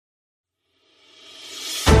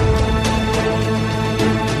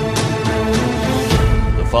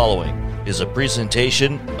following is a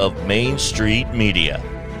presentation of Main Street Media,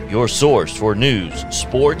 your source for news,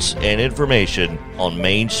 sports, and information on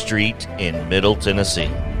Main Street in Middle Tennessee.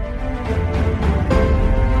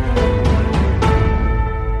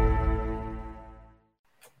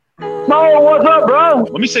 Mo, what's up, bro?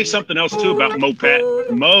 Let me say something else, too, about Mo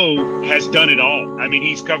Patton. Mo has done it all. I mean,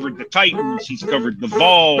 he's covered the Titans. He's covered the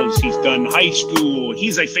Vols. He's done high school.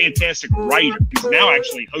 He's a fantastic writer. He's now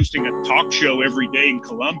actually hosting a talk show every day in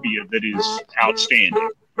Columbia that is outstanding.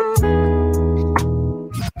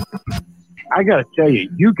 I got to tell you,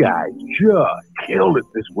 you guys just killed it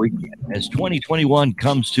this weekend. As 2021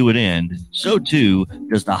 comes to an end, so too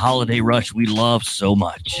does the holiday rush we love so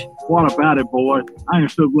much. What about it, boys? I am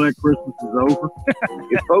so glad Christmas is over.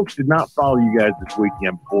 If folks did not follow you guys this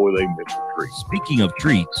weekend, boy, they missed the treat. Speaking of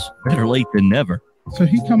treats, better late than never. So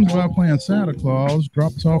he comes by playing Santa Claus,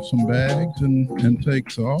 drops off some bags, and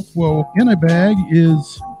takes off. Well, in a bag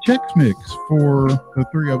is Chex Mix for the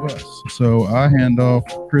three of us. So I hand off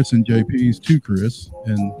Chris and JP's to Chris,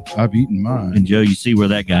 and I've eaten mine. And Joe, you see where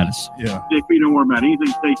that got us. Yeah. JP, don't worry about it. Anything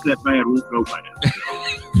that tastes that bad won't go bad.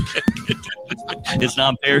 It's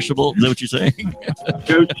non-perishable. Is that what you're saying?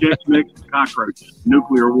 Joe, Chex Mix, cockroaches,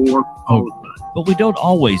 nuclear war, all the time. But we don't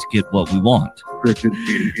always get what we want. Chris,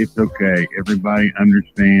 it's okay. Everybody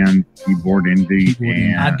understands keyboard envy,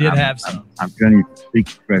 and I did have some. I'm going to seek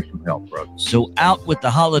professional help, brother. So out with the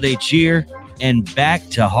holiday cheer and back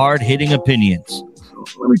to hard-hitting opinions. So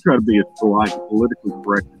let me try to be as polite and politically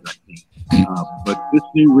correct as I can. But this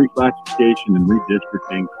new reclassification and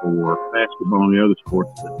redistricting for basketball and the other sports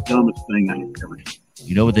is the dumbest thing I have ever seen.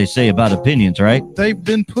 You know what they say about opinions, right? They've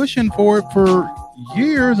been pushing for it for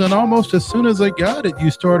years, and almost as soon as they got it, you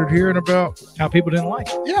started hearing about How people didn't like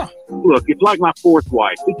it. Yeah. Look, it's like my fourth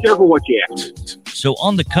wife. Be careful what you ask. So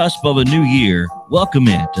on the cusp of a new year, welcome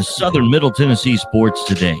in to Southern Middle Tennessee Sports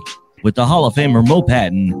Today. With the Hall of Famer Mo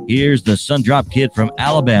Patton, here's the Sundrop Kid from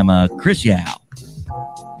Alabama, Chris Yao.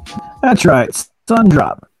 That's right,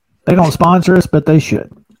 Sundrop. They don't sponsor us, but they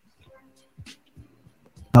should.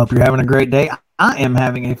 Hope you're having a great day. I am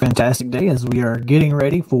having a fantastic day as we are getting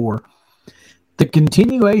ready for the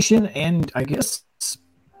continuation and, I guess,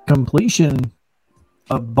 completion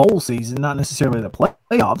of bowl season. Not necessarily the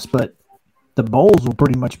playoffs, but the bowls will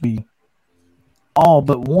pretty much be all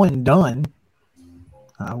but one done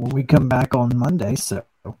when we come back on Monday. So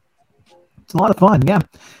it's a lot of fun. Yeah,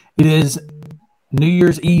 it is New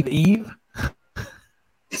Year's Eve.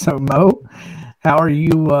 So Mo, how are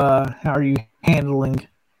you handling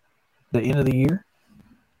the end of the year?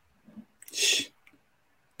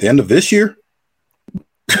 The end of this year?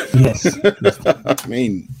 Yes. I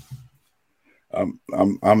mean,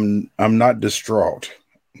 I'm not distraught.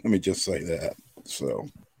 Let me just say that. So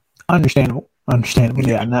Understandable.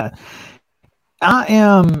 Yeah. I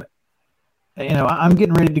am. I'm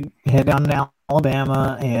getting ready to head down to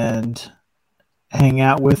Alabama and hang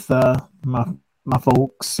out with my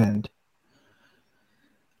folks, and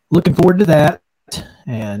looking forward to that.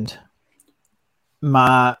 And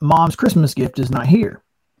my mom's Christmas gift is not here.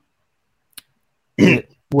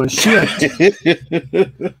 It was shipped.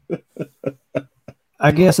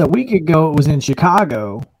 I guess a week ago it was in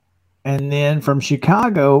Chicago, and then from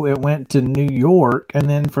Chicago it went to New York, and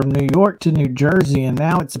then from New York to New Jersey, and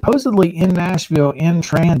now it's supposedly in Nashville in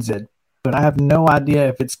transit, but I have no idea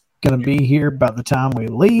if it's going to be here by the time we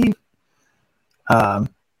leave. I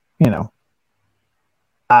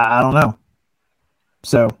don't know.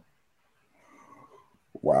 So.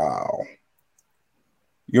 Wow.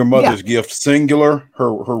 Your mother's gift, singular,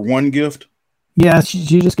 her one gift? Yeah,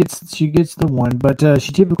 she gets the one, but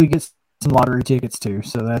she typically gets some lottery tickets too,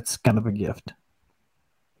 so that's kind of a gift.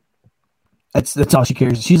 That's all she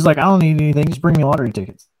cares. She's like, I don't need anything, just bring me lottery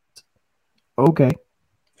tickets. Okay.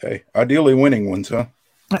 Hey, ideally winning ones, huh?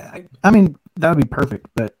 I mean, that would be perfect,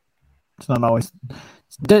 but it's not always.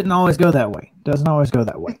 Doesn't always go that way.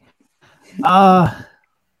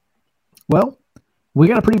 Well, we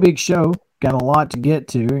got a pretty big show. Got a lot to get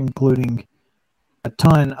to, including a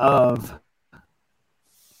ton of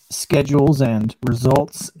schedules and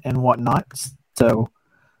results and whatnot. So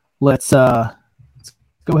let's go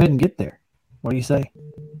ahead and get there. What do you say?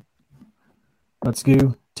 Let's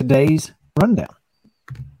do today's rundown.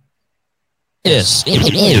 This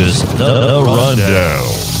is the Rundown.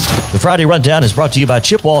 The Friday Rundown is brought to you by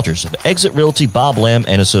Chip Walters of Exit Realty, Bob Lamb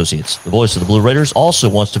and Associates. The voice of the Blue Raiders also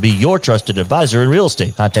wants to be your trusted advisor in real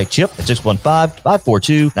estate. Contact Chip at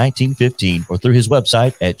 615-542-1915 or through his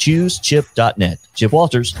website at choosechip.net. Chip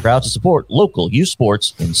Walters, proud to support local youth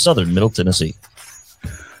sports in Southern Middle Tennessee.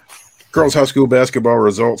 Girls high school basketball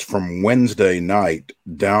results from Wednesday night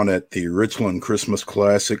down at the Richland Christmas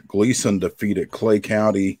Classic. Gleason defeated Clay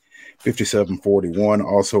County 57-41.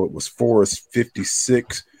 Also, it was Forest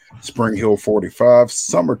 56, Spring Hill 45.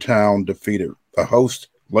 Summertown defeated the host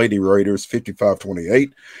Lady Raiders 55-28.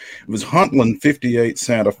 It was Huntland 58,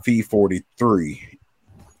 Santa Fe 43.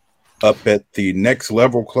 Up at the Next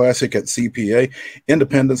Level Classic at CPA,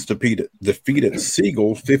 Independence defeated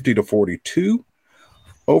Siegel 50-42.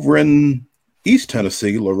 Over in East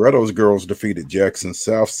Tennessee, Loretto's girls defeated Jackson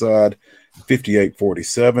Southside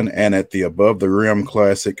 58-47. And at the Above the Rim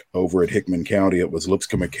Classic over at Hickman County, it was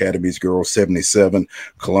Lipscomb Academy's girls 77,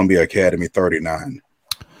 Columbia Academy 39.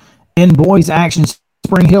 In boys action,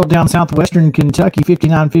 Spring Hill down Southwestern Kentucky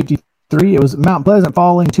 59-53. It was Mount Pleasant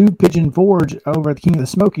falling to Pigeon Forge over at the King of the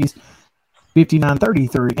Smokies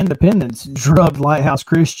 59-33. Independence drubbed Lighthouse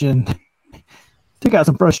Christian. Took out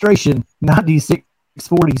some frustration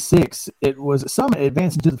 96-46. It was Summit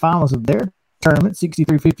advancing to the finals of their tournament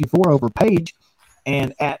 63-54 over Page.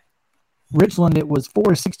 And at Richland, it was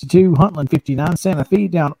 462, Huntland 59, Santa Fe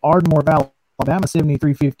down Ardmore, Alabama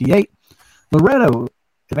 73-58. Loretto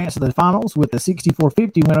advanced to the finals with a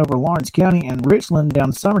 64-50 win over Lawrence County, and Richland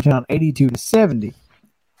down Summertown 82-70. It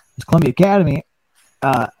was Columbia Academy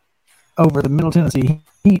over the Middle Tennessee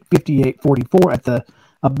Heat 58-44 at the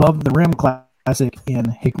Above the Rim Classic in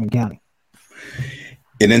Hickman County.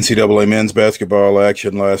 In NCAA men's basketball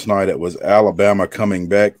action last night, it was Alabama coming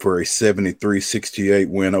back for a 73-68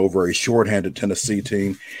 win over a shorthanded Tennessee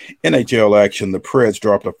team. NHL action, the Preds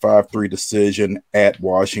dropped a 5-3 decision at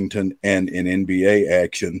Washington. And in NBA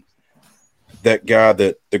action, that guy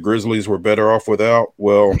that the Grizzlies were better off without,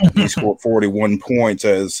 well, he scored 41 points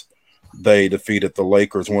as they defeated the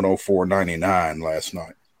Lakers 104-99 last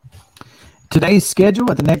night. Today's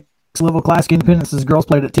schedule at the Next Level Classic, Independence's girls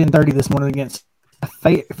played at 10:30 this morning against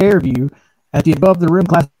Fairview. At the Above the Rim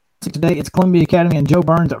Classic today, it's Columbia Academy and Joe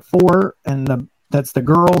Burns at 4, and that's the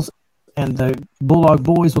girls, and the Bulldog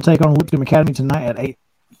boys will take on Lipscomb Academy tonight at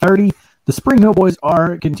 8:30. The Spring Hill boys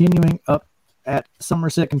are continuing up at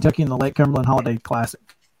Somerset, Kentucky in the Lake Cumberland Holiday Classic.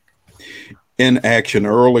 In action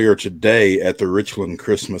earlier today at the Richland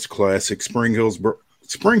Christmas Classic, Spring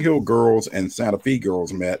Hill girls and Santa Fe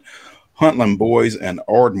girls met. Huntland boys and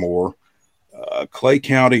Ardmore, Clay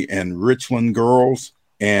County and Richland girls,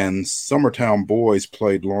 and Summertown boys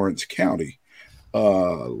played Lawrence County.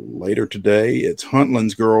 Later today, it's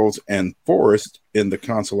Huntland's girls and Forest in the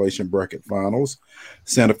consolation bracket finals.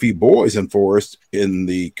 Santa Fe boys and Forest in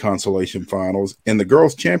the consolation finals. In the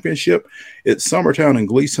girls' championship, it's Summertown and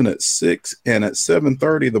Gleason at 6, and at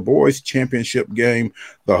 7:30, the boys' championship game,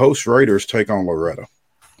 the host Raiders take on Loretto.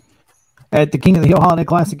 At the King of the Hill Holiday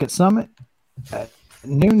Classic at Summit, at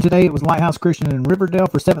noon today, it was Lighthouse Christian in Riverdale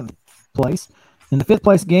for 7th place. In the 5th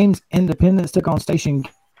place games, Independence took on Station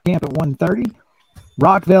Camp at 1:30.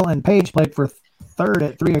 Rockville and Page played for 3rd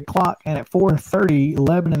at 3 o'clock, and at 4:30,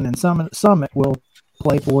 Lebanon and Summit will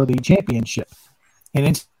play for the championship. In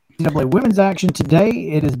NCAA women's action today,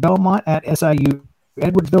 it is Belmont at SIU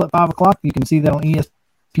Edwardsville at 5 o'clock. You can see that on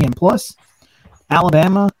ESPN+.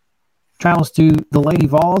 Alabama travels to the Lady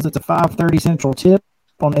Vols. It's a 5:30 Central tip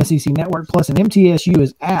on SEC Network. Plus, an MTSU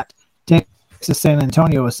is at Texas San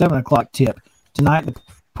Antonio, a 7 o'clock tip. Tonight, the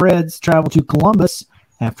Preds travel to Columbus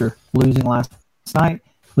after losing last night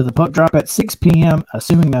with a puck drop at 6 p.m.,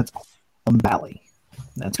 assuming that's on Valley.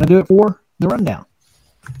 That's going to do it for the rundown.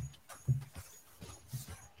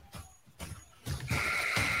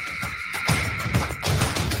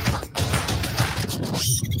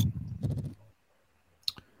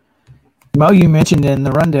 Mo, you mentioned in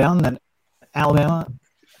the rundown that Alabama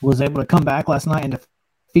was able to come back last night and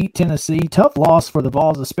defeat Tennessee. Tough loss for the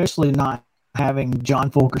Vols, especially not having John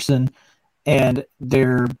Fulkerson and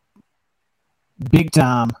their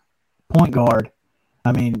big-time point guard.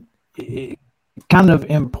 I mean, kind of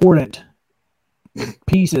important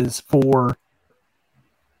pieces for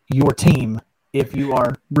your team if you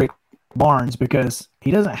are Rick Barnes, because he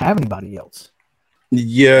doesn't have anybody else.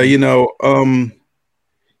 Yeah,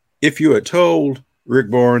 if you had told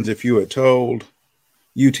Rick Barnes, if you had told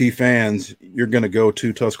UT fans you're going to go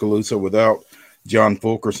to Tuscaloosa without John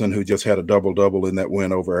Fulkerson, who just had a double-double in that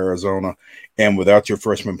win over Arizona, and without your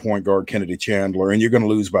freshman point guard, Kennedy Chandler, and you're going to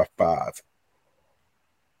lose by 5,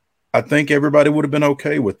 I think everybody would have been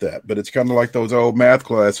okay with that. But it's kind of like those old math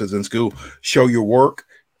classes in school, show your work.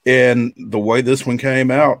 And the way this one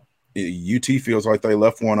came out, UT feels like they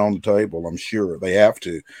left one on the table. I'm sure they have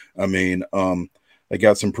to. I mean, they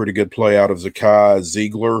got some pretty good play out of Zakai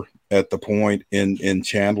Ziegler at the point in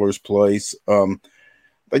Chandler's place.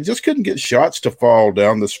 They just couldn't get shots to fall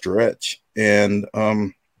down the stretch. And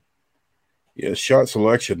Yeah, shot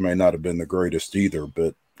selection may not have been the greatest either,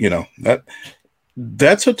 but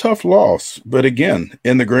that's a tough loss. But again,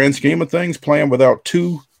 in the grand scheme of things, playing without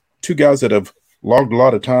two guys that have logged a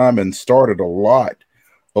lot of time and started a lot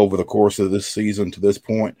over the course of this season to this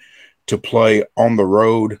point, to play on the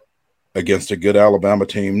road against a good Alabama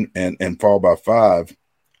team and fall by 5,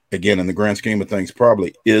 again, in the grand scheme of things,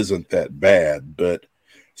 probably isn't that bad, but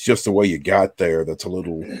it's just the way you got there that's a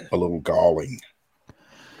little galling.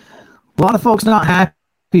 A lot of folks not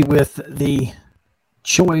happy with the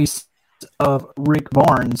choice of Rick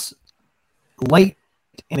Barnes late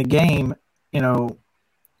in a game,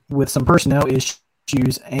 with some personnel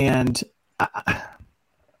issues. And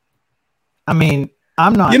I mean,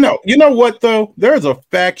 I'm not. You know what, though? There's a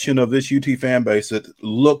faction of this UT fan base that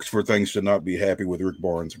looks for things to not be happy with Rick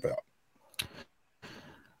Barnes about.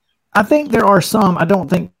 I think there are some. I don't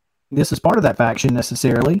think this is part of that faction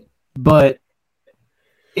necessarily, but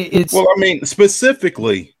it's. Well, I mean,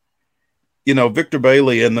 specifically, Victor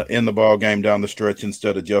Bailey in the ball game down the stretch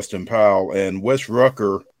instead of Justin Powell, and Wes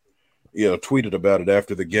Rucker, tweeted about it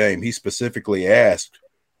after the game. He specifically asked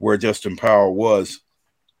where Justin Powell was,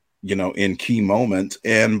 in key moments,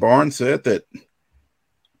 and Barnes said that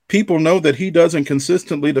people know that he doesn't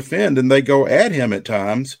consistently defend, and they go at him at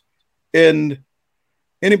times. And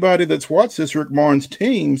anybody that's watched this Rick Barnes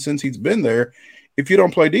team since he's been there, if you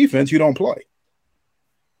don't play defense, you don't play.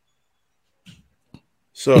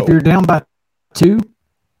 So if you're down by 2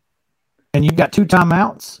 and you've got 2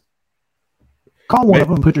 timeouts, call one of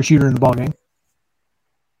them and put your shooter in the ballgame.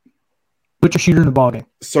 Put your shooter in the ballgame.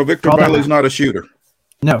 So Victor Bailey's not a shooter?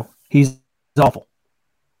 No, he's awful.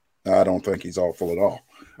 I don't think he's awful at all.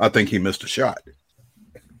 I think he missed a shot.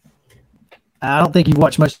 I don't think you've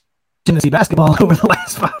watched much Tennessee basketball over the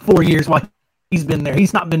last 4 years while he's been there.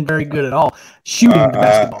 He's not been very good at all shooting the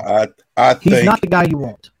basketball. I think he's not the guy you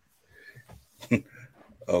want.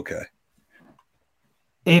 Okay.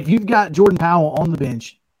 If you've got Jordan Powell on the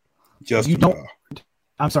bench, Justin Powell.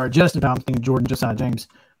 I'm thinking Jordan Josiah James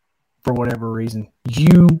for whatever reason.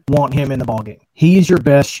 You want him in the ballgame. He is your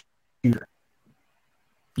best shooter.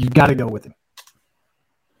 You've got to go with him.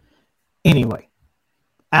 Anyway,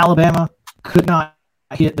 Alabama could not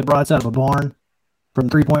hit the broadside of a barn from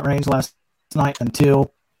 3-point range last night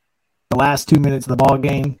until the last 2 minutes of the ball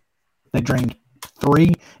game. They drained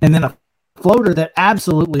 3, and then a floater that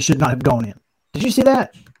absolutely should not have gone in. Did you see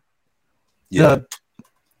that? Yeah.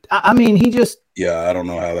 I mean, he just I don't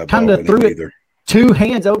know how that kind of threw it either. 2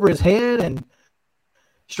 hands over his head and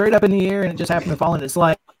straight up in the air, and it just happened to fall in. It's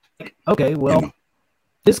like, okay, well,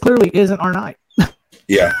 this clearly isn't our night.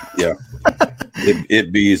 Yeah.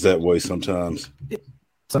 It bees that way sometimes.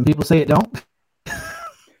 Some people say it don't,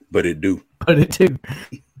 but it do. But it do.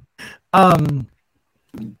 On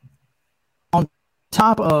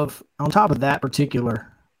top of that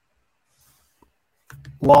particular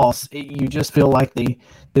loss, you just feel like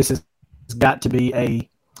this has got to be a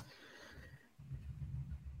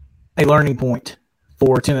learning point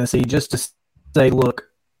for Tennessee, just to say, look,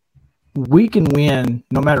 we can win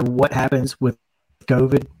no matter what happens with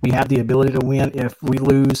COVID. We have the ability to win if we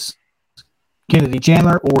lose Kennedy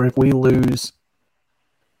Chandler, or if we lose,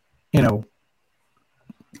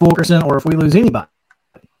 Fulkerson, or if we lose anybody.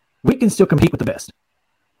 We can still compete with the best.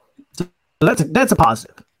 So that's a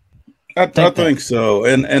positive. I think so.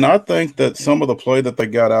 And I think that some of the play that they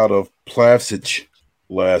got out of Plavsic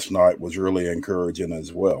last night was really encouraging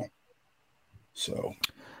as well. So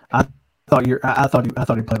I thought he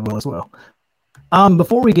played well as well.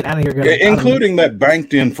 Before we get out of here, including that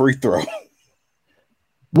banked in free throw.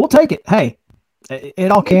 We'll take it. Hey, it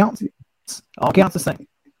all counts. All counts the same.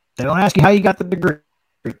 They don't ask you how you got the degree.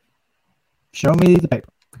 Show me the paper.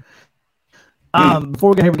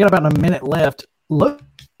 Before we get here, we got about a minute left. Logan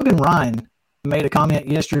Ryan made a comment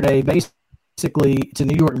yesterday, basically to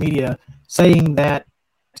New York media, saying that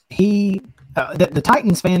that the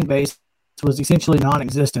Titans fan base was essentially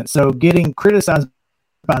non-existent. So getting criticized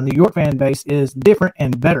by the New York fan base is different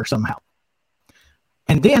and better somehow.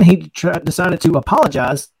 And then he decided to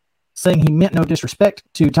apologize, saying he meant no disrespect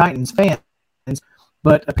to Titans fans.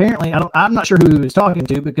 But apparently, I'm not sure who he was talking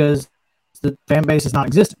to, because the fan base is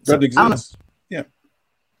non-existent. So, that exists. Yeah.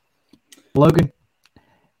 Logan.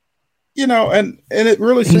 And it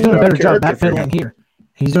really he's seemed doing a better job character for him. backpedaling here.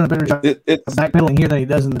 He's doing a better job backpedaling here than he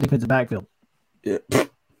does in the defensive backfield. Yeah.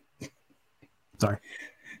 Sorry.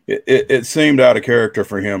 It seemed out of character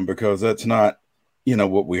for him, because that's not,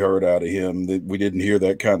 what we heard out of him. We didn't hear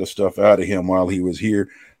that kind of stuff out of him while he was here.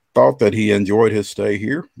 Thought that he enjoyed his stay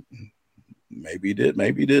here. Maybe he did,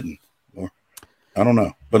 maybe he didn't. I don't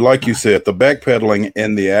know. But like you said, the backpedaling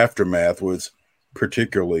and the aftermath was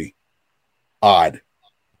particularly odd.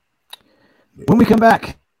 When we come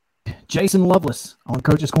back, Jason Loveless on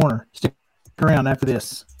Coach's Corner. Stick around after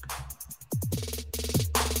this.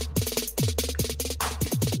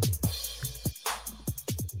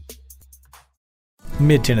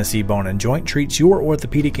 Mid-Tennessee Bone & Joint treats your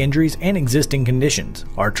orthopedic injuries and existing conditions.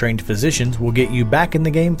 Our trained physicians will get you back in the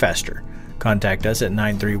game faster. Contact us at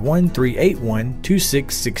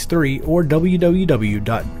 931-381-2663 or www.mtbj.net.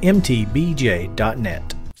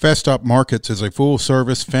 Fast Stop Markets is a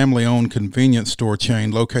full-service, family-owned convenience store chain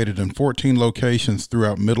located in 14 locations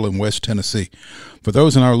throughout Middle and West Tennessee. For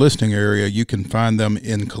those in our listening area, you can find them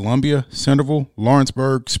in Columbia, Centerville,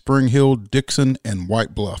 Lawrenceburg, Spring Hill, Dixon, and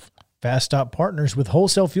White Bluff. Fast Stop partners with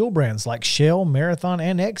wholesale fuel brands like Shell, Marathon,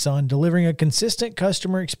 and Exxon, delivering a consistent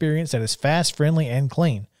customer experience that is fast, friendly, and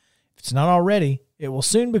clean. If it's not already, it will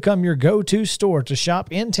soon become your go-to store to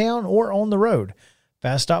shop in town or on the road.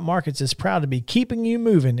 Fast Stop Markets is proud to be keeping you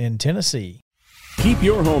moving in Tennessee. Keep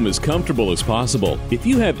your home as comfortable as possible. If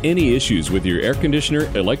you have any issues with your air conditioner,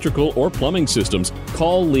 electrical, or plumbing systems,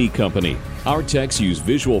 call Lee Company. Our techs use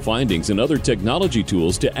visual findings and other technology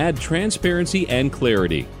tools to add transparency and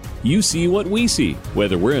clarity. You see what we see,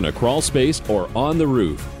 whether we're in a crawl space or on the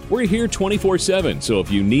roof. We're here 24/7, so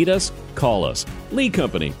if you need us, call us. Lee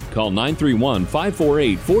Company. Call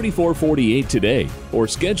 931-548-4448 today or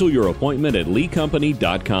schedule your appointment at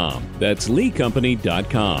leecompany.com. That's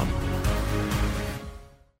leecompany.com.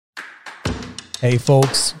 Hey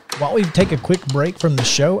folks, while we take a quick break from the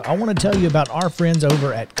show, I want to tell you about our friends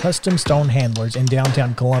over at Custom Stone Handlers in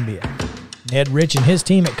downtown Columbia. Ned Rich and his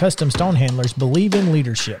team at Custom Stone Handlers believe in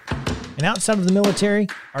leadership. And outside of the military,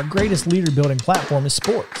 our greatest leader-building platform is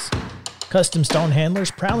sports. Custom Stone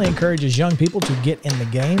Handlers proudly encourages young people to get in the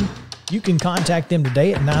game. You can contact them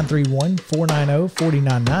today at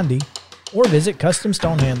 931-490-4990 or visit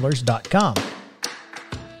CustomStonehandlers.com.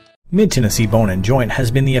 Mid-Tennessee Bone & Joint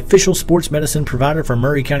has been the official sports medicine provider for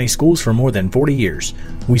Maury County Schools for more than 40 years.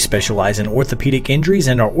 We specialize in orthopedic injuries,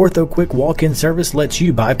 and our Ortho Quick walk-in service lets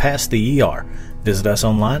you bypass the ER. Visit us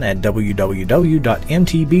online at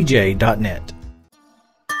www.mtbj.net.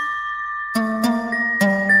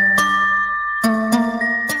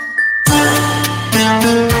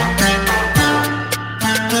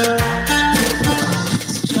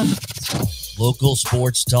 Local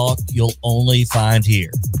sports talk you'll only find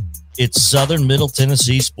here. It's Southern Middle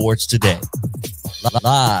Tennessee Sports Today.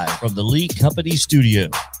 Live from the Lee Company studio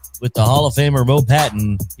with the Hall of Famer Mo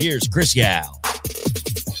Patton, here's Chris Yao.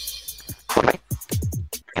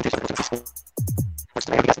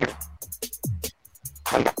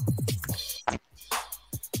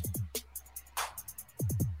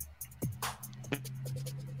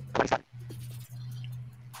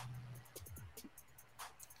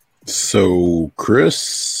 So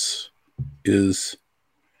Chris is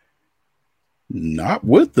not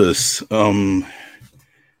with us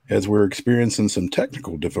as we're experiencing some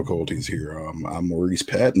technical difficulties here. I'm Maurice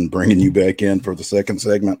Patton, bringing you back in for the second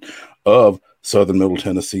segment of Southern Middle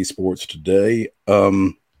Tennessee Sports Today.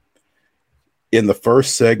 In the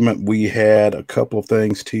first segment, we had a couple of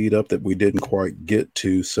things teed up that we didn't quite get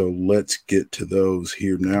to, so let's get to those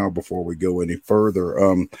here now before we go any further.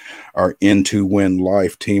 Our In2Win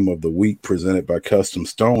Life Team of the Week, presented by Custom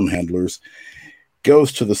Stone Handlers,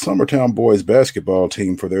 goes to the Summertown boys basketball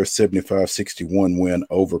team for their 75-61 win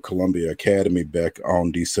over Columbia Academy back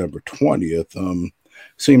on December 20th.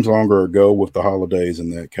 Seems longer ago with the holidays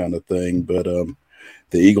and that kind of thing, but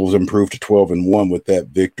the Eagles improved to 12-1 with that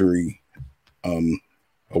victory a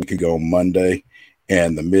week ago Monday.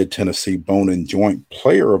 And the Mid-Tennessee Bone & Joint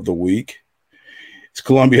Player of the Week is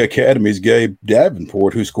Columbia Academy's Gabe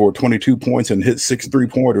Davenport, who scored 22 points and hit 6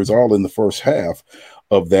 3-pointers all in the first half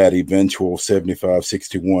of that eventual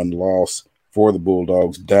 75-61 loss for the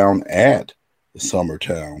Bulldogs down at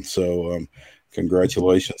Summertown. So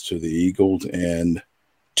congratulations to the Eagles and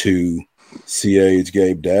to CA's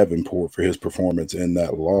Gabe Davenport for his performance in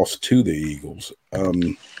that loss to the Eagles.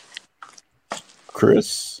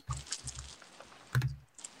 Chris,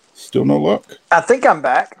 still no luck? I think I'm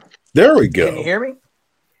back. There we go. Can you hear me?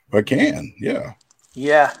 I can, yeah.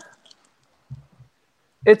 Yeah.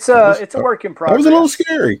 It's a work in progress. That was a little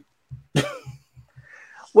scary.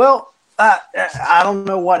 Well, I don't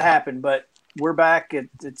know what happened, but we're back.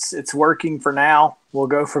 It's working for now. We'll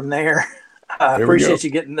go from there. Appreciate you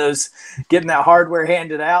getting that hardware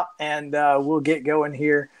handed out, and we'll get going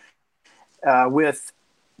here with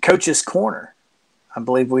Coach's Corner. I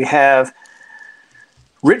believe we have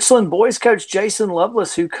Richland boys coach Jason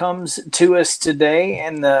Loveless, who comes to us today,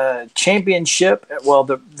 and the championship, well,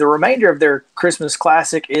 the remainder of their Christmas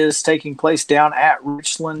Classic is taking place down at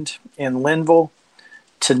Richland in Linville.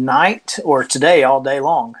 tonight or today all day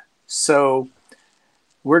long. So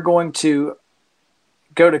we're going to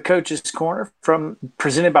go to Coach's Corner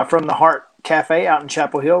presented by From the Heart Cafe out in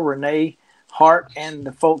Chapel Hill. Renee Hart and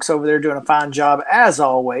the folks over there doing a fine job as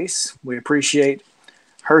always. We appreciate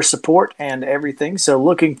her support and everything.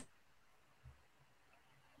 So I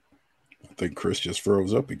think Chris just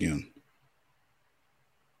froze up again.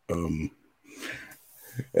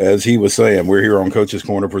 As he was saying, we're here on Coach's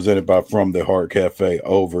Corner presented by From the Heart Cafe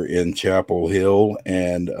over in Chapel Hill.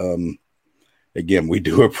 And again, we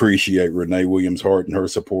do appreciate Renee Williams Hart and her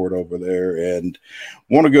support over there, and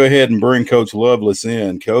want to go ahead and bring Coach Lovelace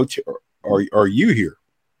in. Coach, are you here?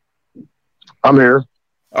 I'm here.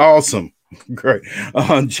 Awesome. Great.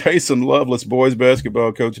 Jason Lovelace, boys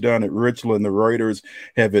basketball coach down at Richland. The Raiders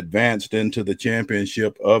have advanced into the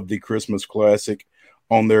championship of the Christmas Classic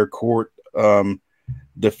on their court.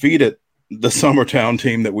 Defeated the Summertown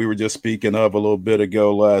team that we were just speaking of a little bit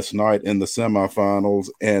ago last night in the semifinals,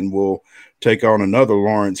 and will take on another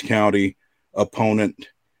Lawrence County opponent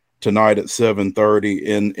tonight at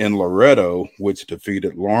 7:30 in Loretto, which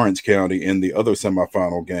defeated Lawrence County in the other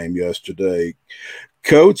semifinal game yesterday.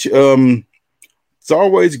 Coach, it's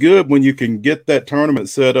always good when you can get that tournament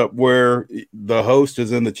set up where the host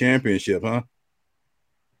is in the championship, huh?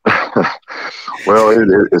 Well,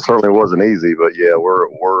 it certainly wasn't easy, but yeah,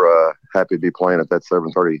 we're happy to be playing at that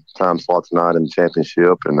 7:30 time slot tonight in the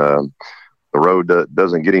championship, and the road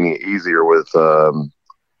doesn't get any easier with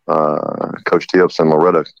Coach Tips and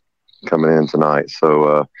Loretta coming in tonight.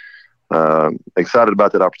 So excited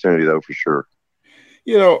about that opportunity, though, for sure.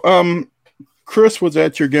 You know, Chris was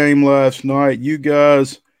at your game last night. You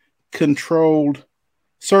guys controlled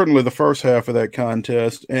certainly the first half of that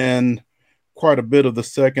contest and quite a bit of the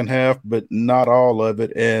second half, but not all of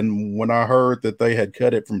it. And when I heard that they had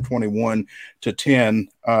cut it from 21 to 10,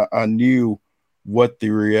 I knew what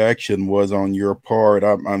the reaction was on your part.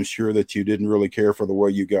 I'm sure that you didn't really care for the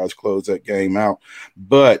way you guys closed that game out.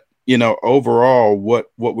 But, you know, overall,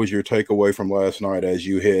 what was your takeaway from last night as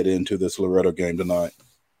you head into this Loretto game tonight?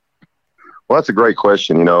 Well, that's a great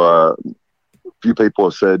question. You know, a few people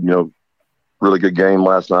have said, you know, really good game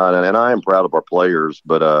last night, and I am proud of our players,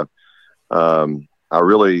 but I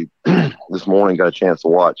really this morning got a chance to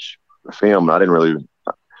watch the film, and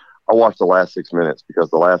I watched the last 6 minutes, because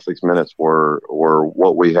the last 6 minutes were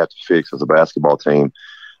what we had to fix as a basketball team.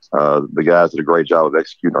 The guys did a great job of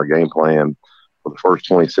executing our game plan for the first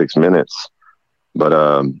 26 minutes, but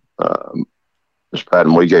Mr.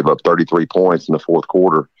 Patton, we gave up 33 points in the fourth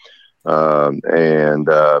quarter, and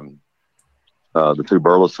the two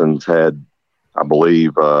Burlesons had, I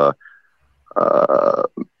believe,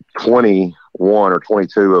 21 or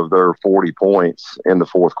 22 of their 40 points in the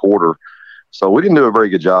fourth quarter. So we didn't do a very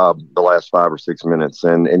good job the last 5 or 6 minutes.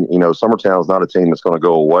 And you know, Summertown is not a team that's going to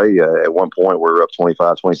go away. At one point, we were up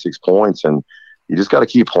 25, 26 points, and you just got to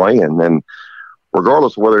keep playing. And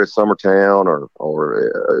regardless of whether it's Summertown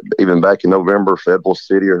or even back in November, Fayetteville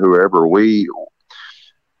City or whoever, we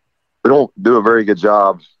don't do a very good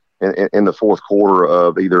job in the fourth quarter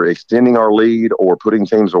of either extending our lead or putting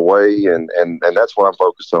teams away, and that's what I'm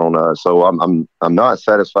focused on. So I'm not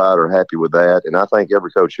satisfied or happy with that, and I think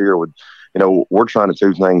every coach here would, you know, we're trying to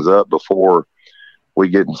tune things up before we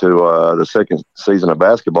get into the second season of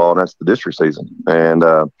basketball, and that's the district season. And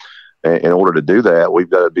in order to do that,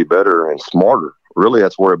 we've got to be better and smarter. Really,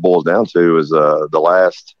 that's where it boils down to, is the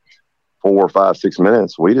last 4, 5, 6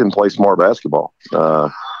 minutes, we didn't play smart basketball.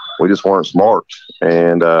 We just weren't smart,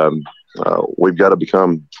 and we've got to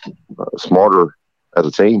become smarter as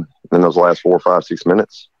a team in those last 4, 5, 6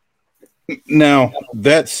 minutes. Now,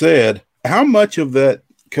 that said, how much of that,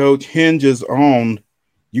 Coach, hinges on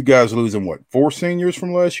you guys losing, 4 seniors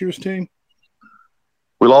from last year's team?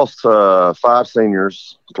 We lost 5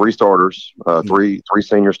 seniors, 3 starters, three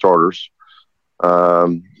senior starters.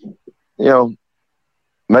 You know,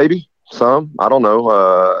 maybe some. I don't know.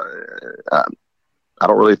 I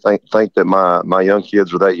don't really think that my young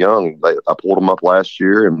kids are that young. I pulled them up last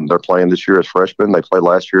year, and they're playing this year as freshmen. They played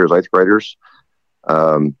last year as 8th graders.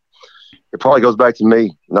 It probably goes back to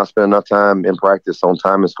me not spending enough time in practice on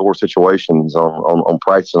time and score situations, on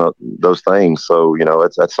practicing those things. So, you know,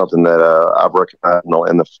 that's something that I've recognized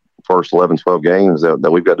in the first 11, 12 games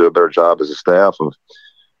that we've got to do a better job as a staff of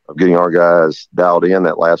getting our guys dialed in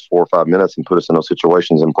that last 4 or 5 minutes and put us in those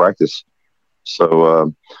situations in practice. So,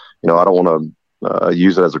 you know, I don't want to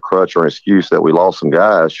use it as a crutch or an excuse that we lost some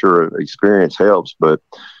guys. Sure, experience helps, but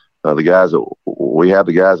the guys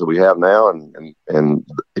that we have now, and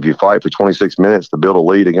if you fight for 26 minutes to build a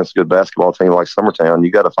lead against a good basketball team like Summertown,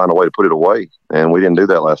 you got to find a way to put it away, and we didn't do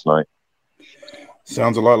that last night.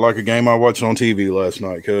 Sounds a lot like a game I watched on TV last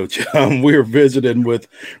night, Coach. We were visiting with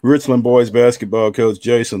Richland boys basketball coach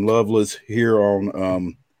Jason Lovelace here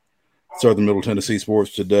on Southern Middle Tennessee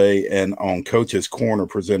Sports Today and on Coach's Corner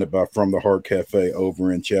presented by From the Heart Cafe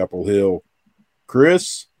over in Chapel Hill.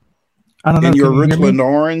 Chris, I don't know. In your Richland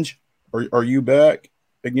orange, are you back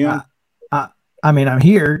again? I mean, I'm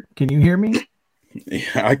here. Can you hear me?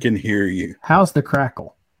 Yeah, I can hear you. How's the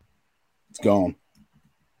crackle? It's gone.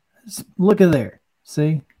 Look at there.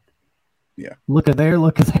 See? Yeah. Look at there.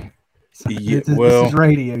 Look at there. Yeah, this is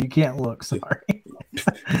radio. You can't look. Sorry.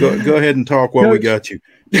 Go ahead and talk while Coach, we got you.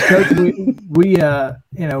 Coach,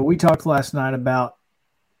 we talked last night about,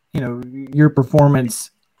 your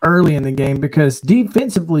performance early in the game because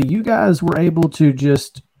defensively you guys were able to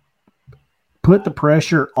just put the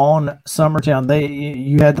pressure on Summertown.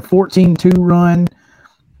 You had the 14-2 run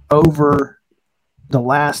over the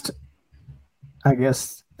last, I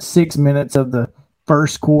guess, 6 minutes of the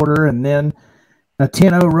first quarter, and then a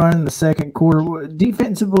 10-0 run in the second quarter.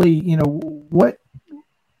 Defensively, what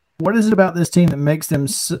is it about this team that makes them,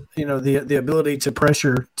 the ability to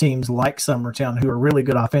pressure teams like Summertown who are really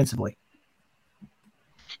good offensively?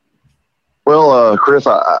 Well, Chris,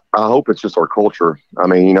 I hope it's just our culture. I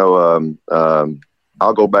mean,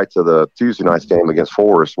 I'll go back to the Tuesday night's game against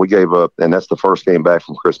Forest. We gave up, and that's the the game back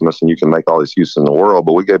from Christmas, and you can make all the excuses in the world,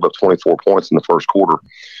 but we gave up 24 points in the first quarter.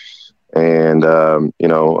 And, and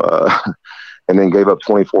then gave up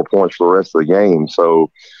 24 points for the rest of the game.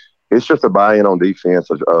 So it's just a buy-in on defense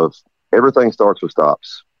of everything starts with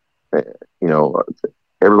stops.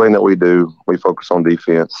 Everything that we do, we focus on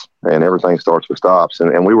defense, and everything starts with stops.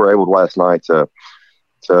 And we were able last night to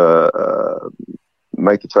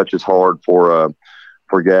make the touches hard for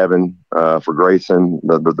Gavin, for Grayson,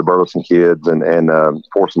 the Burleson kids, and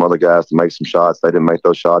force some other guys to make some shots. They didn't make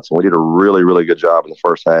those shots, and we did a really, really good job in the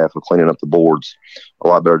first half of cleaning up the boards. A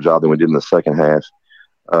lot better job than we did in the second half.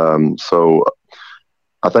 So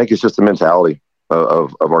I think it's just the mentality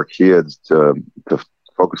of our kids to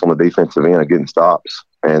focus on the defensive end and getting stops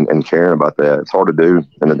and caring about that. It's hard to do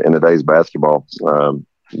in today's basketball.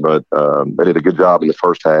 But they did a good job in the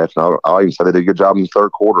first half. And I'll even say they did a good job in the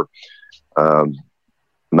third quarter.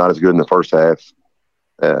 Not as good in the first half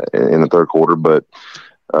in the third quarter, but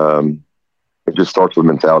it just starts with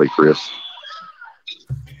mentality, Chris.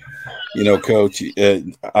 Coach,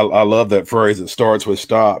 I love that phrase. It starts with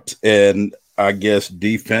stops. And I guess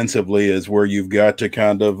defensively is where you've got to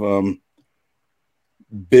kind of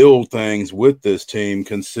build things with this team,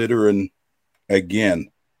 considering, again,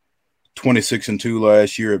 26-2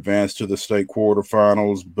 last year, advanced to the state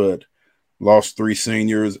quarterfinals, but lost 3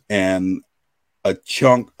 seniors and a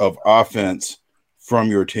chunk of offense from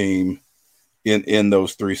your team in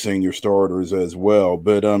those 3 senior starters as well.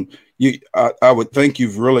 But I would think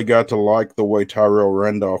you've really got to like the way Tyrell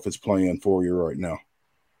Randolph is playing for you right now.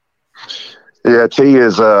 Yeah, T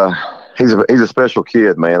is he's a special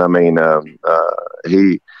kid, man. I mean,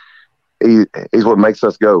 he's what makes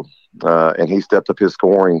us go. And he stepped up his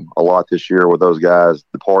scoring a lot this year with those guys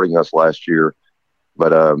departing us last year.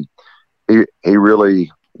 But he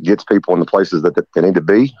really gets people in the places that they need to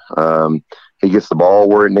be. He gets the ball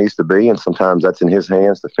where it needs to be, and sometimes that's in his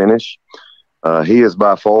hands to finish. He is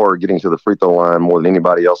by far getting to the free throw line more than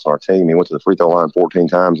anybody else on our team. He went to the free throw line 14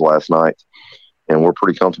 times last night, and we're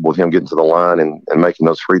pretty comfortable with him getting to the line and making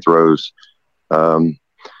those free throws. And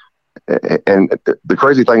the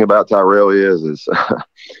crazy thing about Tyrell is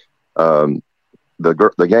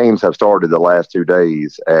the games have started the last 2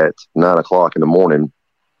 days at 9 o'clock in the morning.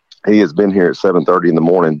 He has been here at 7:30 in the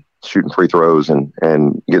morning shooting free throws and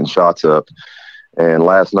getting shots up. And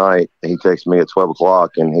last night he texted me at 12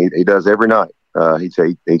 o'clock, and he does every night. He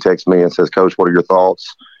texts me and says, "Coach, what are your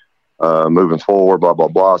thoughts moving forward, blah, blah,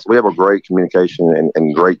 blah." So we have a great communication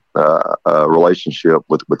and great relationship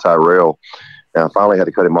with Tyrell. And I finally had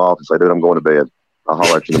to cut him off and say, "Dude, I'm going to bed. I'll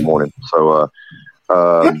holler at you in the morning." So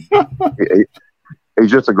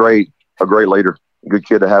he's just a great leader, good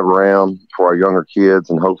kid to have around for our younger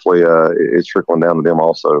kids, and hopefully it's trickling down to them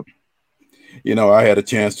also. I had a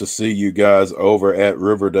chance to see you guys over at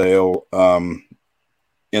Riverdale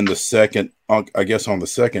in the second, I guess on the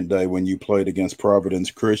second day when you played against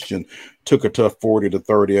Providence Christian. Took a tough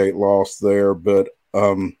 40-38 loss there, but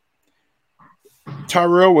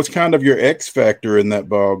Tyrell was kind of your X factor in that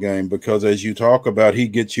ball game, because as you talk about, he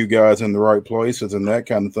gets you guys in the right places and that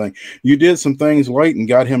kind of thing. You did some things late and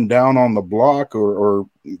got him down on the block or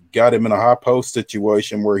got him in a high post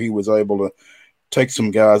situation where he was able to take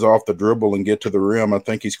some guys off the dribble and get to the rim. I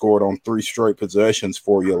think he scored on 3 straight possessions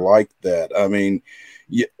for you like that. I mean,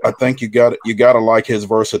 I think you got to like his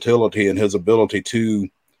versatility and his ability to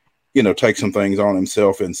take some things on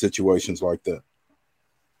himself in situations like that.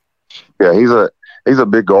 Yeah, he's a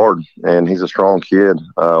big guard, and he's a strong kid.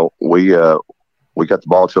 We got the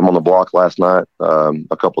ball to him on the block last night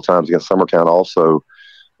a couple of times against Summertown also,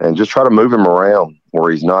 and just try to move him around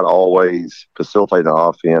where he's not always facilitating the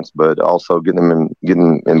offense, but also getting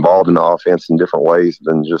involved in the offense in different ways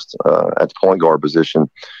than just at the point guard position.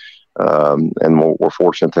 And we're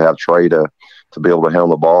fortunate to have Trey to be able to handle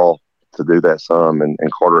the ball to do that some, and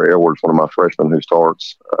Carter Edwards, one of my freshmen who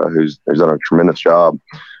starts, who's done a tremendous job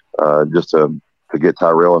just to get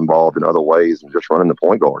Tyrell involved in other ways and just running the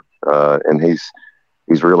point guard. And he's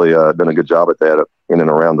really done a good job at that in and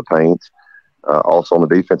around the paint. Also on the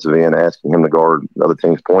defensive end, asking him to guard the other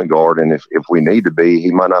team's point guard. And if we need to be,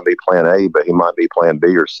 he might not be plan A, but he might be plan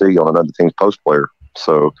B or C on another team's post player.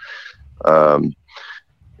 So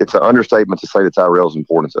it's an understatement to say that Tyrell's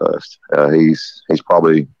important to us. He's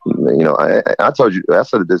probably, I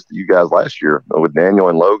said this to you guys last year with Daniel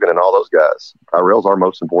and Logan and all those guys. Tyrell's our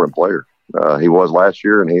most important player. He was last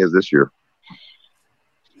year and he is this year.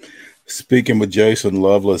 Speaking with Jason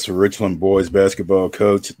Lovelace, Richland boys basketball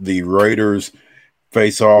coach, the Raiders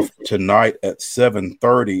face off tonight at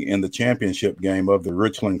 7:30 in the championship game of the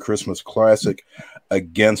Richland Christmas Classic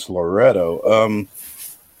against Loretto.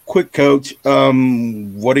 Quick, Coach,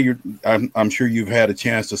 what are your? I'm sure you've had a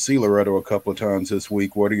chance to see Loretto a couple of times this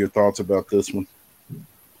week. What are your thoughts about this one?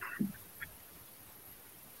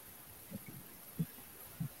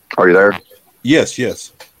 Are you there? Yes.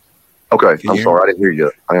 Okay, I'm sorry, I didn't hear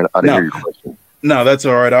you. I didn't hear your question. No, that's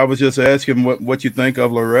all right. I was just asking what you think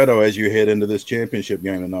of Loretto as you head into this championship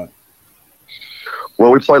game tonight.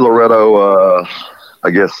 Well, we play Loretto,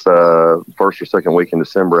 first or second week in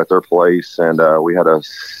December at their place, and we had a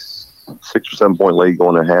 6 or 7 point lead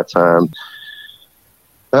going at halftime.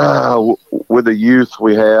 With the youth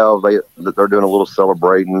we have, they're doing a little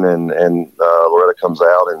celebrating, and Loretto comes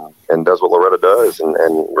out and does what Loretto does and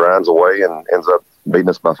grinds away and ends up beating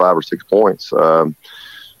us by 5 or 6 points.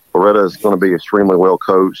 Loretto is going to be extremely well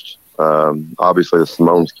coached. Obviously, the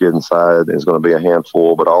Simone's kid inside is going to be a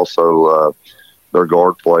handful, but also their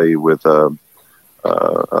guard play with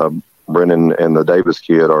Brennan and the Davis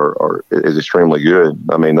kid is extremely good.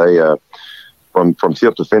 I mean, they from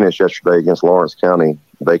tip to finish yesterday against Lawrence County,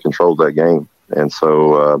 they controlled that game, and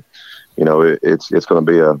so it's going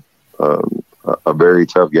to be a very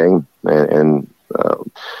tough game, and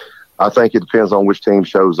I think it depends on which team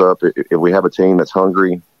shows up. If we have a team that's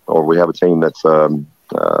hungry, or we have a team that's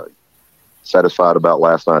satisfied about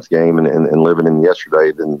last night's game and living in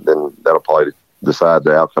yesterday, then that'll probably decide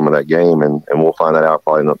the outcome of that game, and we'll find that out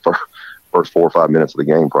probably in the first 4 or 5 minutes of the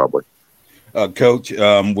game, probably. Coach,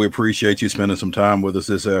 we appreciate you spending some time with us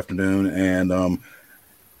this afternoon, and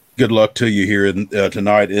good luck to you here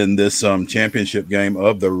tonight in this championship game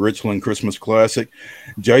of the Richland Christmas Classic.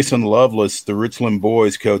 Jason Lovelace, the Richland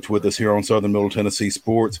boys coach, with us here on Southern Middle Tennessee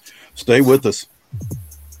Sports. Stay with us.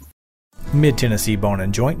 Mid-Tennessee Bone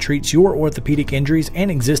and Joint treats your orthopedic injuries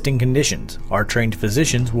and existing conditions. Our trained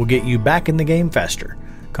physicians will get you back in the game faster.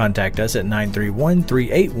 Contact us at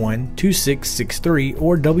 931-381-2663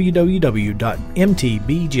 or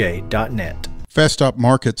www.mtbj.net. Fast Stop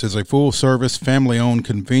Markets is a full-service, family-owned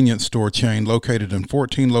convenience store chain located in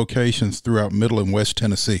 14 locations throughout Middle and West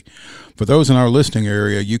Tennessee. For those in our listening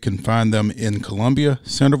area, you can find them in Columbia,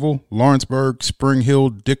 Centerville, Lawrenceburg, Spring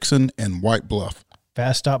Hill, Dixon, and White Bluff.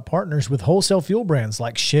 Fast Stop partners with wholesale fuel brands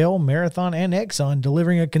like Shell, Marathon, and Exxon,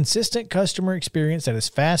 delivering a consistent customer experience that is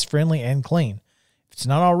fast, friendly, and clean. If it's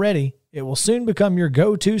not already, it will soon become your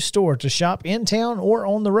go-to store to shop in town or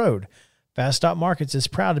on the road. Fast Stop Markets is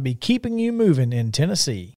proud to be keeping you moving in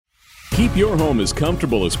Tennessee. Keep your home as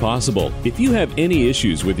comfortable as possible. If you have any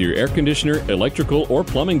issues with your air conditioner, electrical, or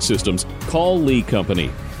plumbing systems, call Lee Company.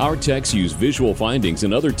 Our techs use visual findings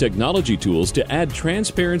and other technology tools to add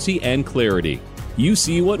transparency and clarity. You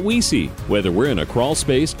see what we see, whether we're in a crawl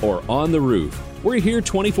space or on the roof. We're here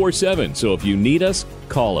 24/7, so if you need us,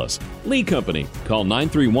 call us. Lee Company. Call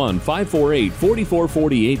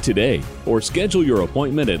 931-548-4448 today or schedule your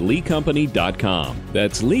appointment at leecompany.com.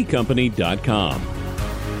 That's leecompany.com.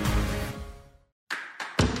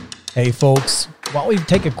 Hey folks, while we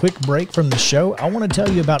take a quick break from the show, I want to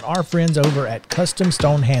tell you about our friends over at Custom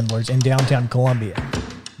Stone Handlers in downtown Columbia.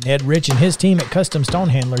 Ned Rich and his team at Custom Stone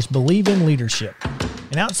Handlers believe in leadership.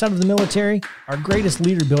 And outside of the military, our greatest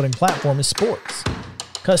leader building platform is sports.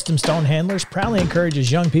 Custom Stone Handlers proudly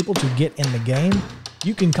encourages young people to get in the game.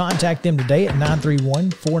 You can contact them today at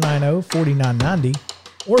 931-490-4990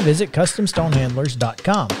 or visit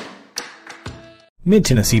CustomStonehandlers.com.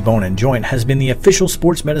 Mid-Tennessee Bone & Joint has been the official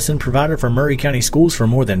sports medicine provider for Maury County Schools for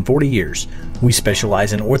more than 40 years. We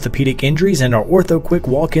specialize in orthopedic injuries, and our Ortho Quick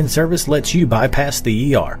walk-in service lets you bypass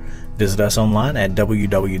the ER. Visit us online at www.mtbj.net.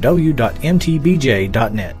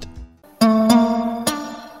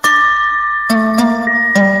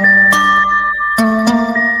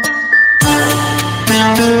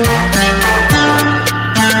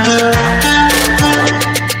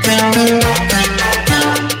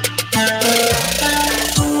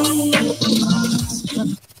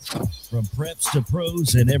 From preps to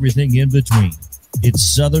pros and everything in between,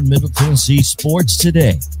 it's Southern Middle Tennessee Sports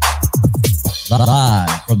Today.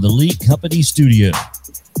 Live from the Lee Company studio.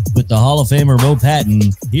 With the Hall of Famer Mo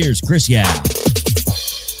Patton, here's Chris Yao.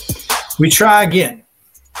 We try again.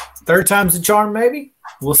 Third time's the charm, maybe?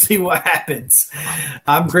 We'll see what happens.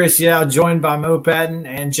 I'm Chris Yao, joined by Mo Patton,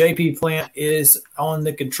 and JP Plant is on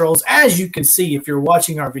the controls. As you can see if you're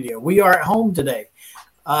watching our video, we are at home today.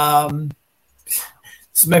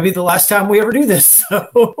 This may be the last time we ever do this.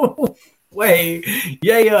 So,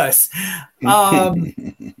 yay us.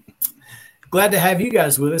 Glad to have you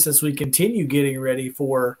guys with us as we continue getting ready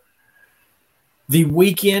for the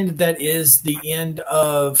weekend that is the end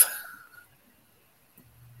of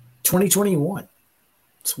 2021.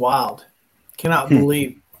 It's wild. Cannot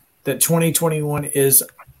believe that 2021 is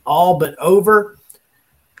all but over.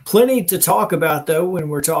 Plenty to talk about, though, when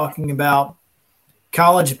we're talking about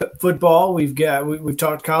college football. We've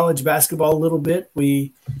talked college basketball a little bit.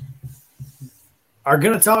 We are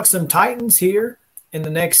going to talk some Titans here in the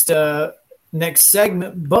next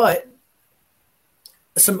segment, but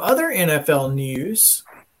some other NFL news.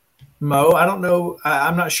 Mo, I don't know.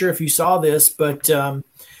 I'm not sure if you saw this, but it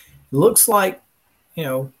looks like,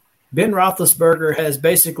 Ben Roethlisberger has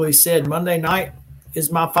basically said Monday night is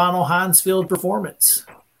my final Heinz Field performance.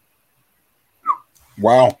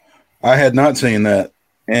 Wow. I had not seen that.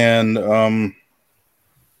 And,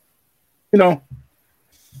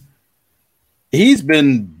 he's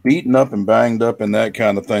been beaten up and banged up and that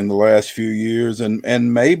kind of thing the last few years.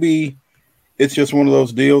 And maybe it's just one of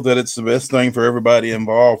those deals that it's the best thing for everybody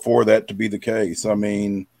involved for that to be the case. I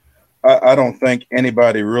mean, I don't think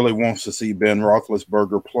anybody really wants to see Ben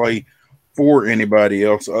Roethlisberger play for anybody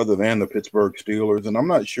else other than the Pittsburgh Steelers. And I'm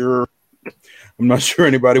not sure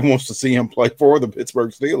anybody wants to see him play for the Pittsburgh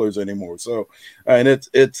Steelers anymore. So, and it's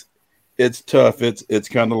tough. It's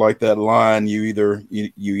kind of like that line: you either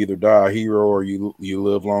die a hero or you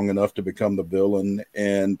live long enough to become the villain.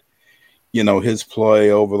 And his play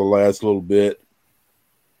over the last little bit,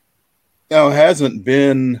 hasn't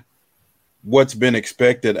been what's been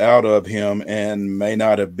expected out of him, and may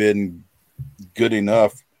not have been good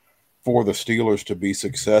enough for the Steelers to be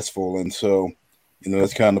successful. And so,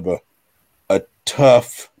 that's kind of a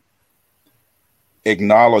tough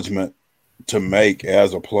acknowledgement to make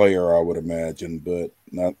as a player, I would imagine, but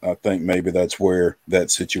I think maybe that's where that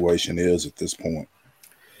situation is at this point.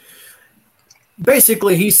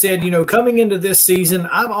 Basically, he said, coming into this season,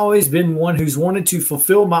 I've always been one who's wanted to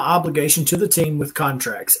fulfill my obligation to the team with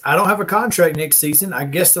contracts. I don't have a contract next season. I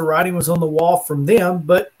guess the writing was on the wall from them,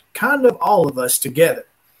 but kind of all of us together.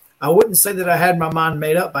 I wouldn't say that I had my mind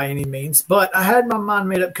made up by any means, but I had my mind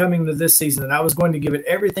made up coming to this season, and I was going to give it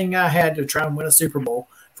everything I had to try and win a Super Bowl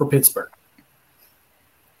for Pittsburgh.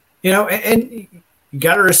 And you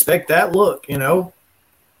got to respect that look, you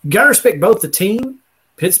got to respect both the team,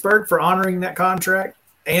 Pittsburgh, for honoring that contract,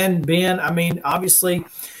 and Ben. I mean, obviously,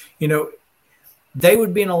 they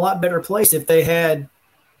would be in a lot better place if they had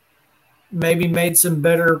maybe made some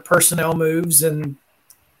better personnel moves and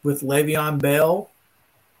with Le'Veon Bell.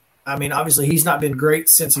 I mean, obviously he's not been great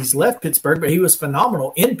since he's left Pittsburgh, but he was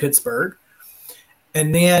phenomenal in Pittsburgh.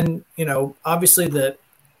 And then, obviously the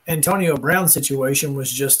Antonio Brown situation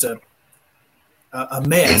was just a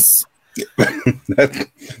mess.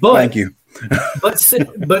 Thank you. but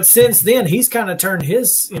since then, he's kind of turned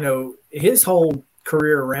his whole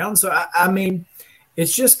career around. So, I mean,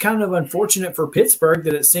 it's just kind of unfortunate for Pittsburgh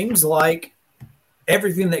that it seems like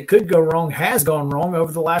everything that could go wrong has gone wrong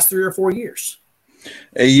over the last 3 or 4 years.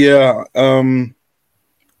 Yeah. And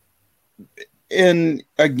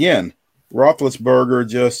again, Roethlisberger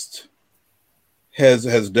just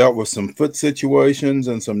has dealt with some foot situations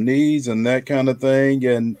and some knees and that kind of thing.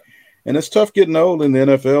 And it's tough getting old in the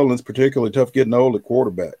NFL, and it's particularly tough getting old at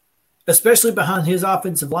quarterback. Especially behind his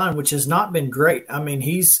offensive line, which has not been great. I mean,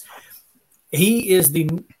 he is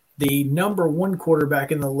the number one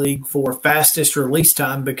quarterback in the league for fastest release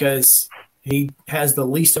time because he has the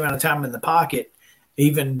least amount of time in the pocket,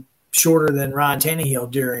 even shorter than Ryan Tannehill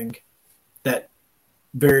during that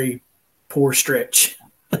very poor stretch.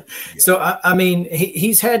 Yeah. So I mean,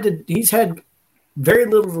 he's had very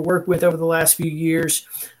little to work with over the last few years,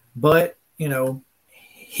 but, you know,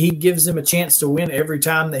 he gives them a chance to win every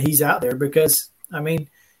time that he's out there because, I mean,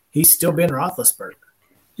 he's still Ben Roethlisberger.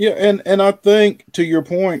 Yeah, and I think, to your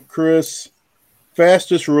point, Chris,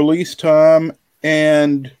 fastest release time,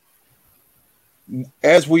 and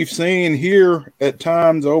as we've seen here at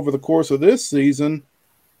times over the course of this season,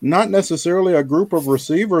 not necessarily a group of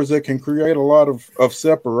receivers that can create a lot of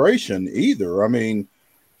separation either. I mean,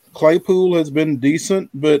 Claypool has been decent,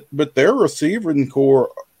 but their receiving core,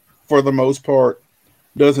 for the most part,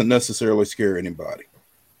 doesn't necessarily scare anybody.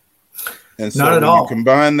 And so not at all. You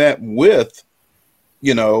combine that with,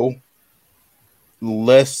 you know,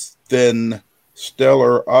 less than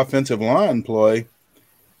stellar offensive line play,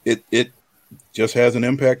 it just has an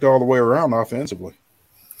impact all the way around offensively.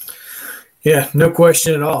 Yeah, no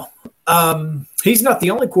question at all. He's not the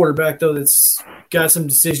only quarterback, though, that's got some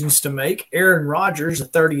decisions to make. Aaron Rodgers, a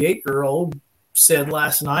 38-year-old, said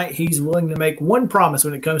last night he's willing to make one promise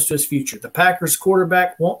when it comes to his future. The Packers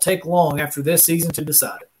quarterback won't take long after this season to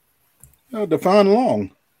decide it. Define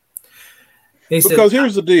long. He said, because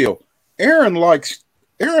here's the deal. Aaron likes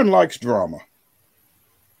drama.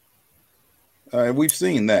 We've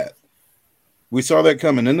seen that. We saw that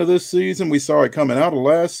coming into this season. We saw it coming out of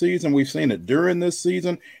last season. We've seen it during this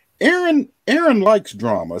season. Aaron likes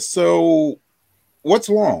drama. So what's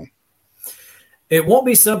long? It won't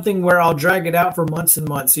be something where I'll drag it out for months and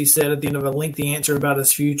months, he said at the end of a lengthy answer about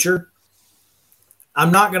his future.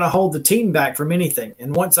 I'm not going to hold the team back from anything.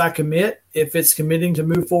 And once I commit, if it's committing to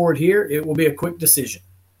move forward here, it will be a quick decision.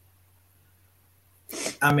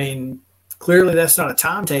 I mean, clearly that's not a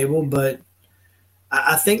timetable, but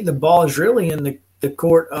I think the ball is really in the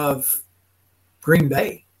court of Green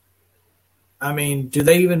Bay. I mean, do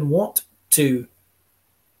they even want to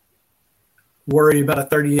worry about a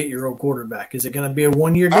 38-year-old quarterback? Is it going to be a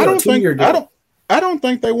 1-year deal, a 2-year deal? I don't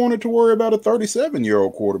think they wanted to worry about a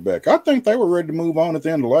 37-year-old quarterback. I think they were ready to move on at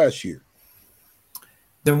the end of last year.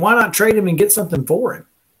 Then why not trade him and get something for him?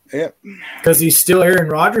 Yeah. Because he's still Aaron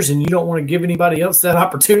Rodgers and you don't want to give anybody else that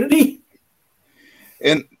opportunity?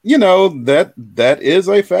 And, you know, that is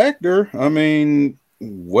a factor. I mean,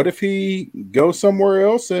 what if he goes somewhere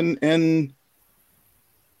else and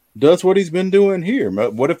does what he's been doing here?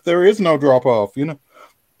 What if there is no drop-off, you know?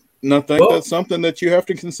 And I think that's something that you have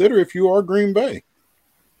to consider if you are Green Bay.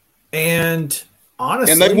 And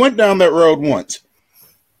honestly, and they went down that road once.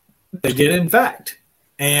 They did, in fact.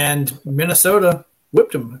 And Minnesota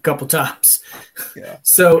whipped them a couple times. Yeah.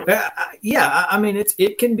 So, I mean,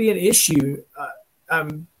 it can be an issue.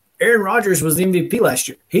 Aaron Rodgers was the MVP last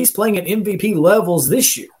year. He's playing at MVP levels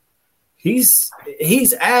this year. He's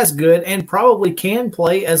as good and probably can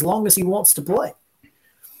play as long as he wants to play.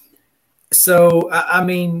 So, I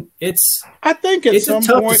mean, it's a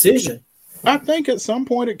tough decision. I think at some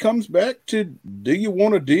point it comes back to, do you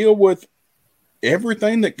want to deal with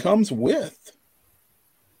everything that comes with?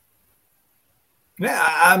 Yeah,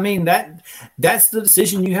 I mean, that's the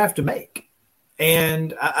decision you have to make.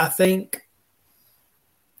 And I think,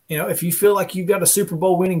 you know, if you feel like you've got a Super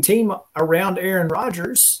Bowl winning team around Aaron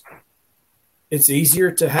Rodgers, it's easier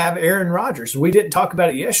to have Aaron Rodgers. We didn't talk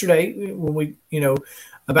about it yesterday when we, you know,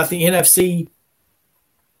 about the NFC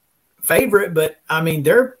favorite, but I mean,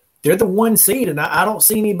 they're the 1 seed, and I don't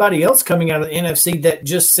see anybody else coming out of the NFC that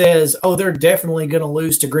just says, oh, they're definitely going to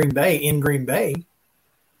lose to Green Bay in Green Bay.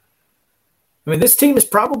 I mean, this team is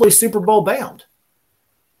probably Super Bowl bound.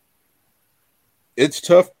 It's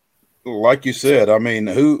tough, like you said. I mean,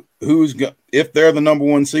 if they're the number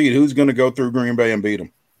 1 seed, who's going to go through Green Bay and beat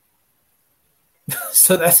them?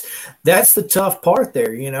 So that's the tough part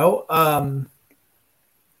there, you know.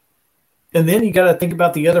 And then you got to think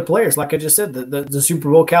about the other players. Like I just said, the Super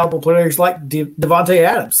Bowl caliber players like Davante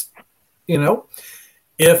Adams. You know,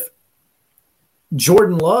 if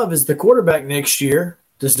Jordan Love is the quarterback next year,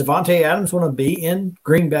 does Davante Adams want to be in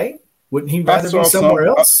Green Bay? Wouldn't he rather be somewhere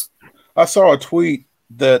else? I saw a tweet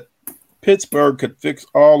that Pittsburgh could fix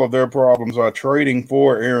all of their problems by trading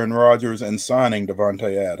for Aaron Rodgers and signing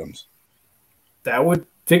Davante Adams. That would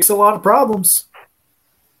fix a lot of problems.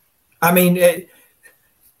 I mean,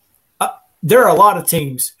 there are a lot of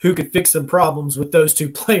teams who could fix some problems with those two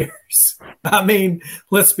players. I mean,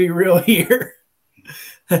 let's be real here.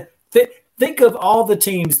 Think of all the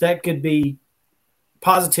teams that could be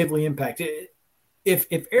positively impacted. If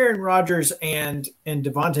Aaron Rodgers and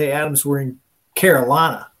Davante Adams were in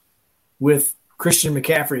Carolina with Christian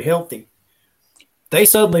McCaffrey healthy, they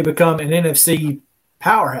suddenly become an NFC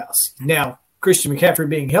powerhouse. Now, Christian McCaffrey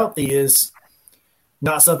being healthy is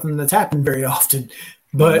not something that's happened very often.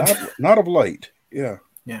 But not of late. Yeah.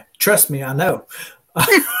 Yeah. Trust me, I know.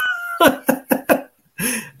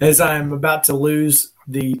 as I'm about to lose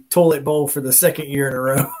the toilet bowl for the second year in a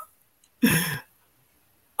row.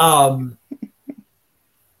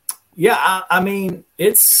 Yeah, I mean,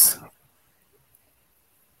 it's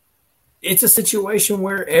a situation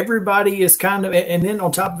where everybody is kind of, and then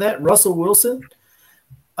on top of that, Russell Wilson,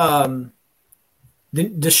 Deshaun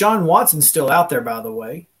Watson's still out there, by the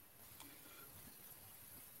way.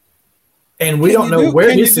 And we don't know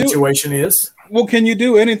where his situation is. Well, can you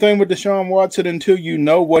do anything with Deshaun Watson until you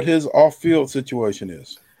know what his off-field situation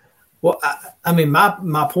is? Well, I mean,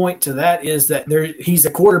 my point to that is that he's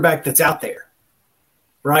a quarterback that's out there,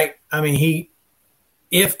 right? I mean,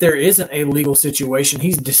 if there isn't a legal situation,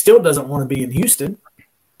 he still doesn't want to be in Houston.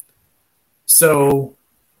 So,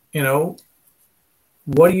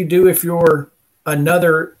 what do you do if you're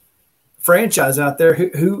another franchise out there?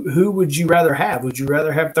 Who would you rather have? Would you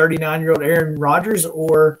rather have 39-year-old Aaron Rodgers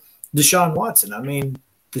or Deshaun Watson? I mean,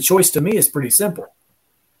 the choice to me is pretty simple.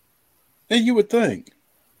 And you would think.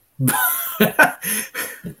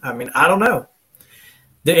 I mean, I don't know.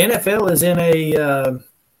 The NFL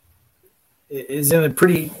is in a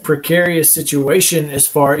pretty precarious situation as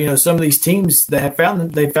far, some of these teams that have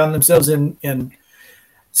found themselves in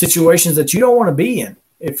situations that you don't want to be in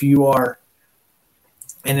if you are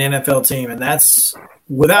an NFL team, and that's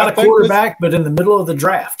without a quarterback, but in the middle of the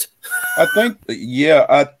draft. I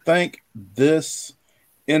think this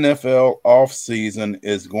NFL offseason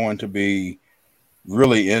is going to be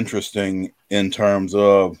really interesting in terms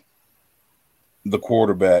of the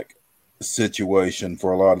quarterback situation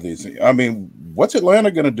for a lot of these. I mean, what's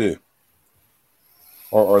Atlanta going to do?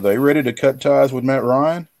 Or are they ready to cut ties with Matt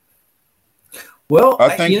Ryan? Well,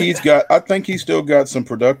 I think he's still got some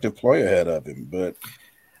productive play ahead of him, but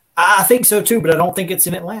I think so too, but I don't think it's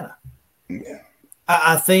in Atlanta. Yeah.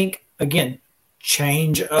 I think, again,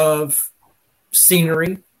 change of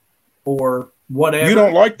scenery or whatever. You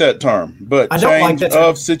don't like that term, but change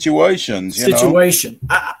of situations.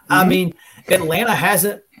 I mean, Atlanta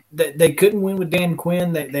hasn't. They couldn't win with Dan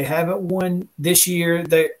Quinn. They haven't won this year.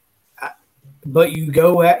 But you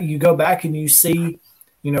go back and you see,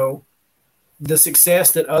 the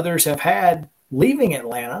success that others have had leaving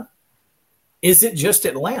Atlanta. Is it just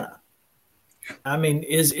Atlanta? I mean,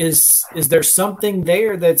 is there something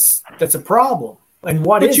there that's a problem? And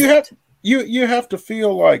what is it? You have to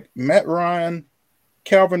feel like Matt Ryan,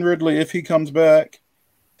 Calvin Ridley, if he comes back,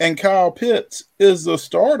 and Kyle Pitts is the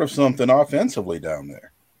start of something offensively down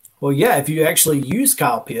there. Well, yeah, if you actually use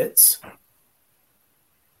Kyle Pitts.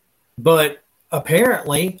 But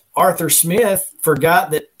apparently Arthur Smith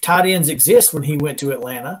forgot that tight ends exist when he went to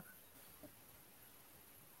Atlanta.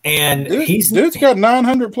 And dude's got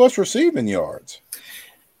 900 plus receiving yards.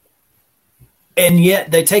 And yet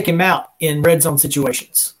they take him out in red zone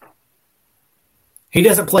situations. He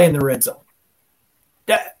doesn't play in the red zone.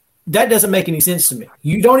 That doesn't make any sense to me.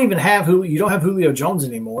 You don't have Julio Jones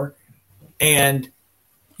anymore. And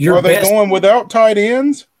are they going without tight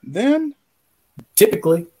ends then?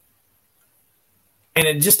 Typically. And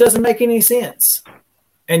it just doesn't make any sense.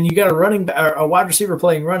 And you got a wide receiver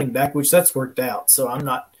playing running back, which that's worked out. So I'm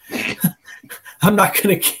not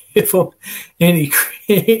going to give them any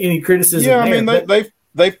criticism. Yeah, I mean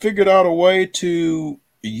they figured out a way to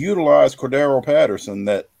utilize Cordero Patterson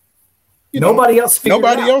that nobody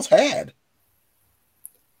else had.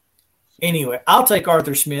 Anyway, I'll take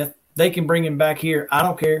Arthur Smith. They can bring him back here. I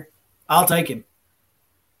don't care. I'll take him.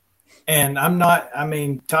 And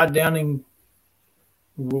Todd Downing,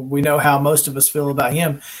 we know how most of us feel about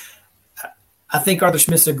him. I think Arthur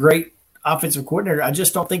Smith's a great offensive coordinator. I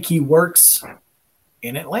just don't think he works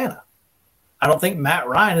in Atlanta. I don't think Matt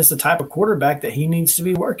Ryan is the type of quarterback that he needs to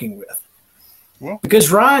be working with. Well,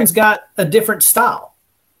 because Ryan's got a different style.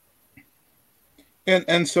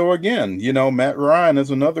 And so again, Matt Ryan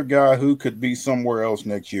is another guy who could be somewhere else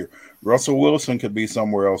next year. Russell Wilson could be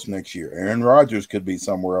somewhere else next year. Aaron Rodgers could be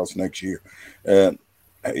somewhere else next year.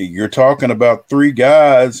 You're talking about three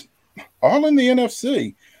guys, all in the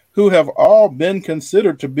NFC, who have all been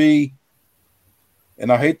considered to be,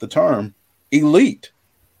 and I hate the term, elite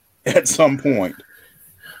at some point.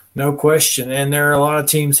 No question. And there are a lot of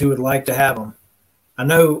teams who would like to have them. I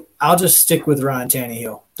know I'll just stick with Ryan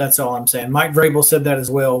Tannehill. That's all I'm saying. Mike Vrabel said that as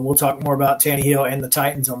well. We'll talk more about Tannehill and the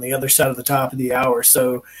Titans on the other side of the top of the hour.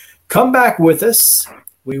 So come back with us.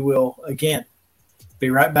 We will, again, be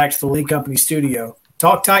right back to the Lee Company studio.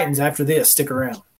 Talk Titans after this. Stick around.